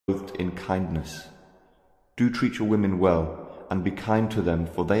in kindness. Do treat your women well and be kind to them,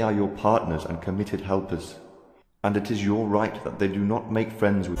 for they are your partners and committed helpers. And it is your right that they do not make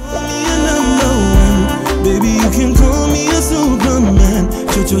friends with Baby, you can call me a Superman.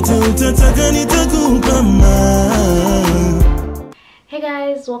 Hey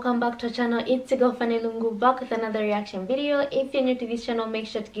guys, welcome back to our channel. It's your girl Fanny Lungu, back with another reaction video. If you're new to this channel, make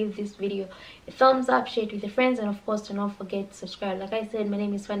sure to give this video a thumbs up, share it with your friends, and of course do not forget to subscribe. Like I said, my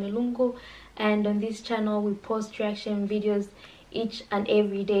name is Fanny Lungu, and on this channel we post reaction videos each and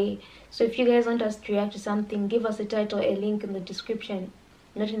every day. So if you guys want us to react to something, give us a title, a link in the description,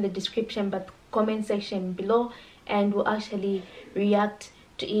 not in the description but comment section below, and we'll actually react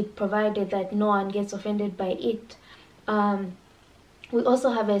to it, provided that no one gets offended by it. We also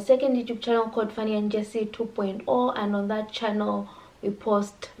have a second YouTube channel called Fanny&jessy 2.0, and on that channel we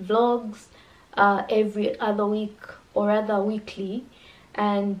post vlogs every other week, or rather weekly.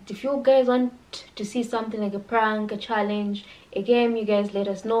 And if you guys want to see something like a prank, a challenge, a game, you guys let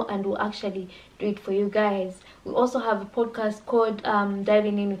us know and we'll actually do it for you guys. We also have a podcast called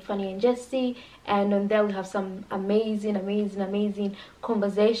Diving In with Fanny&jessy, and on there we have some amazing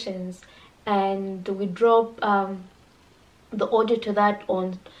conversations, and we drop the audio to that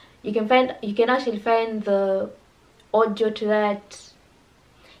on you can actually find the audio to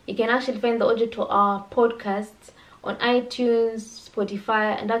our podcasts on iTunes,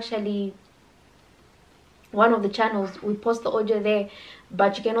 Spotify, and actually one of the channels we post the audio there,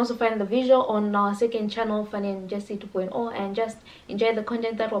 but you can also find the visual on our second channel, Fanny&jessy 2.0, and just enjoy the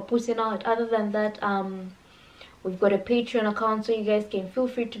content that we're putting out. Other than that, we've got a Patreon account, so you guys can feel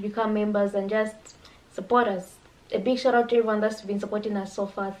free to become members and just support us. A big shout out to everyone that's been supporting us so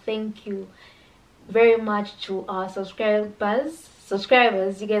far. Thank you very much to our subscribers.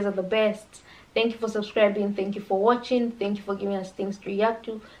 You guys are the best. Thank you for subscribing, thank you for watching, thank you for giving us things to react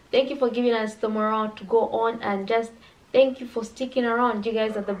to, thank you for giving us the morale to go on, and just thank you for sticking around. You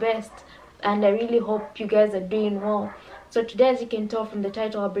guys are the best, and I really hope you guys are doing well. So today, as you can tell from the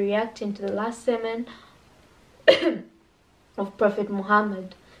title, I'll be reacting to the last sermon of Prophet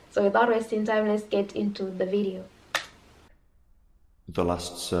Muhammed. So without wasting time, let's get into the video. The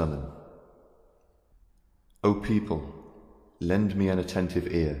last sermon. O people, lend me an attentive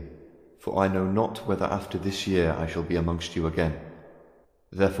ear, for I know not whether after this year I shall be amongst you again.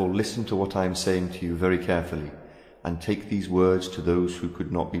 Therefore listen to what I am saying to you very carefully, and take these words to those who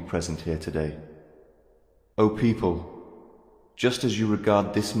could not be present here today. O people, just as you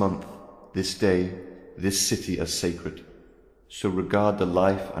regard this month, this day, this city as sacred, so regard the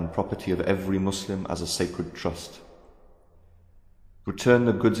life and property of every Muslim as a sacred trust. Return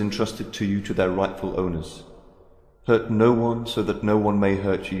the goods entrusted to you to their rightful owners. Hurt no one so that no one may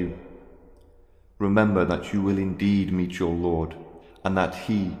hurt you. Remember that you will indeed meet your Lord, and that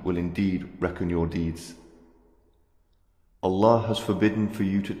He will indeed reckon your deeds. Allah has forbidden for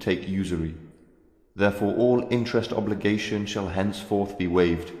you to take usury. Therefore all interest obligation shall henceforth be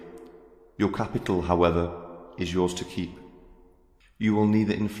waived. Your capital, however, is yours to keep. You will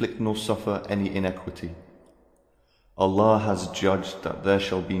neither inflict nor suffer any inequity. Allah has judged that there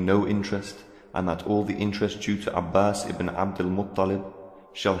shall be no interest, and that all the interest due to Abbas ibn Abdul Muttalib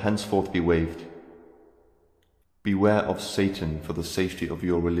shall henceforth be waived. Beware of Satan for the safety of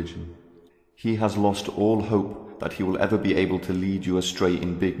your religion. He has lost all hope that he will ever be able to lead you astray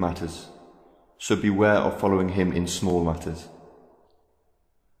in big matters, so beware of following him in small matters.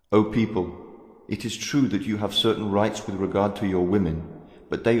 O people, it is true that you have certain rights with regard to your women,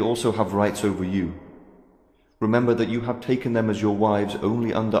 but they also have rights over you. Remember that you have taken them as your wives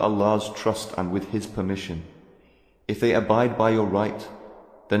only under Allah's trust and with His permission. If they abide by your right,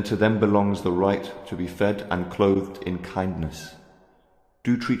 then to them belongs the right to be fed and clothed in kindness.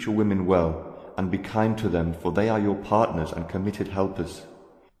 Do treat your women well and be kind to them, for they are your partners and committed helpers.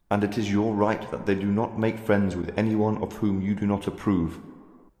 And it is your right that they do not make friends with anyone of whom you do not approve,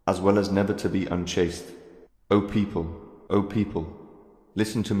 as well as never to be unchaste. O people,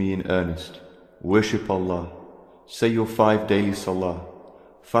 listen to me in earnest. Worship Allah. Say your 5 daily salah.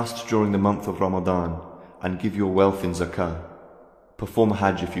 Fast during the month of Ramadan, and give your wealth in zakah. Perform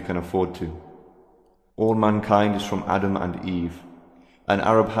Hajj if you can afford to. All mankind is from Adam and Eve. An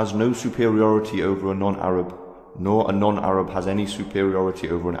Arab has no superiority over a non-Arab, nor a non-Arab has any superiority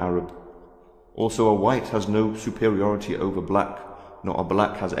over an Arab. Also a white has no superiority over black, nor a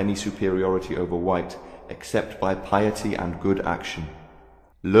black has any superiority over white, except by piety and good action.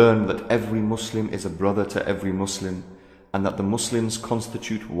 Learn that every Muslim is a brother to every Muslim, and that the Muslims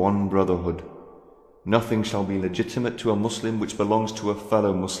constitute one brotherhood. Nothing shall be legitimate to a Muslim which belongs to a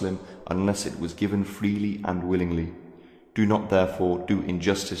fellow Muslim unless it was given freely and willingly. Do not therefore do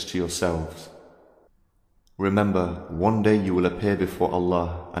injustice to yourselves. Remember, one day you will appear before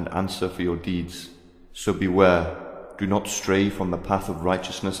Allah and answer for your deeds. So beware, do not stray from the path of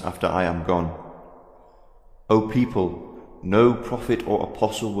righteousness after I am gone. O people, no prophet or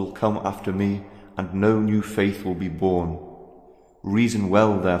apostle will come after me, and no new faith will be born. Reason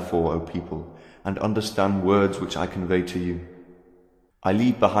well, therefore, O people, and understand words which I convey to you. I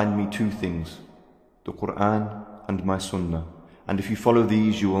leave behind me two things, the Quran and my Sunnah, and if you follow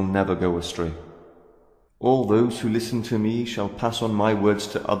these you will never go astray. All those who listen to me shall pass on my words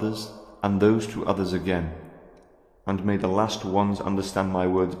to others, and those to others again. And may the last ones understand my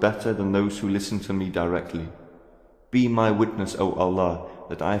words better than those who listen to me directly. Be my witness, O Allah,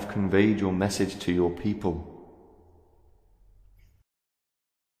 that I have conveyed your message to your people.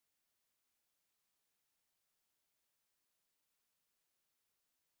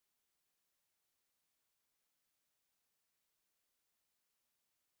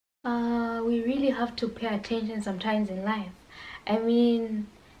 We really have to pay attention sometimes in life. I mean,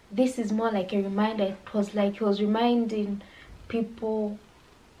 this is more like a reminder. It was like he was reminding people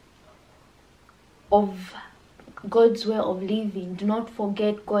of God's way of living. Do not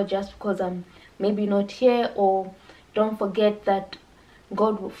forget God just because I'm maybe not here, or don't forget that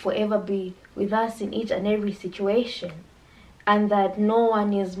God will forever be with us in each and every situation, and that no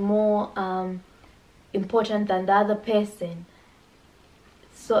one is more important than the other person.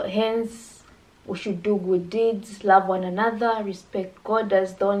 So hence, we should do good deeds, love one another, respect God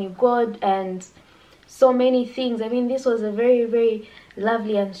as the only God, and so many things. I mean, this was a very, very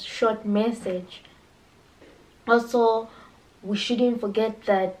lovely and short message. Also, we shouldn't forget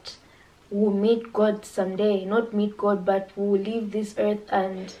that we'll meet God someday. Not meet God, but we'll leave this earth,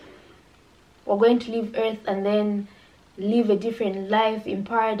 and we're going to leave earth and then live a different life in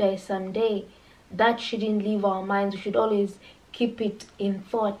paradise someday. That shouldn't leave our minds. We should always keep it in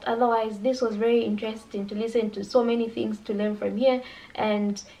thought. Otherwise, this was very interesting to listen to, so many things to learn from here,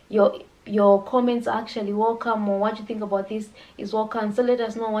 and your comments are actually welcome, or what you think about this is welcome. So let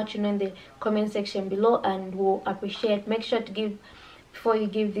us know what you know in the comment section below, and we'll appreciate. Make sure to give, before you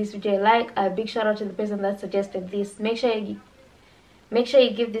give this video a like, a big shout out to the person that suggested this. Make sure you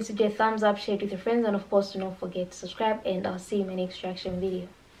give this video a thumbs up, share it with your friends, and of course do not forget to subscribe, and I'll see you in my next reaction video.